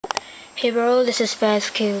Hey bro, this is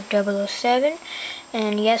FastCube007,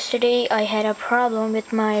 and yesterday I had a problem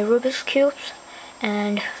with my Rubik's cubes,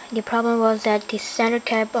 and the problem was that the center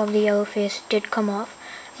cap of the yellow face did come off.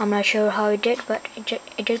 I'm not sure how it did, but it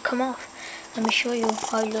did come off. Let me show you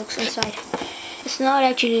how it looks inside. It's not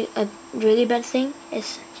actually a really bad thing,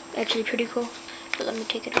 it's actually pretty cool, so let me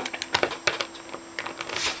take it out.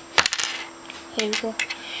 Here we go.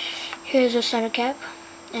 Here's the center cap,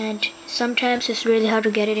 and sometimes it's really hard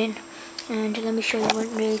to get it in. And let me show you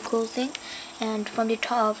one really cool thing. And from the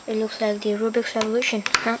top, it looks like the Rubik's Revolution.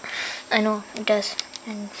 I know, it does.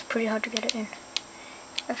 And it's pretty hard to get it in. You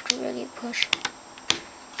have to really push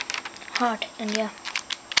hard. And yeah,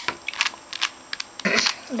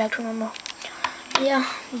 back to normal. Yeah,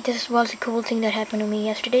 this was a cool thing that happened to me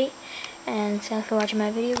yesterday. And thanks for watching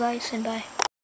my video, guys, and bye.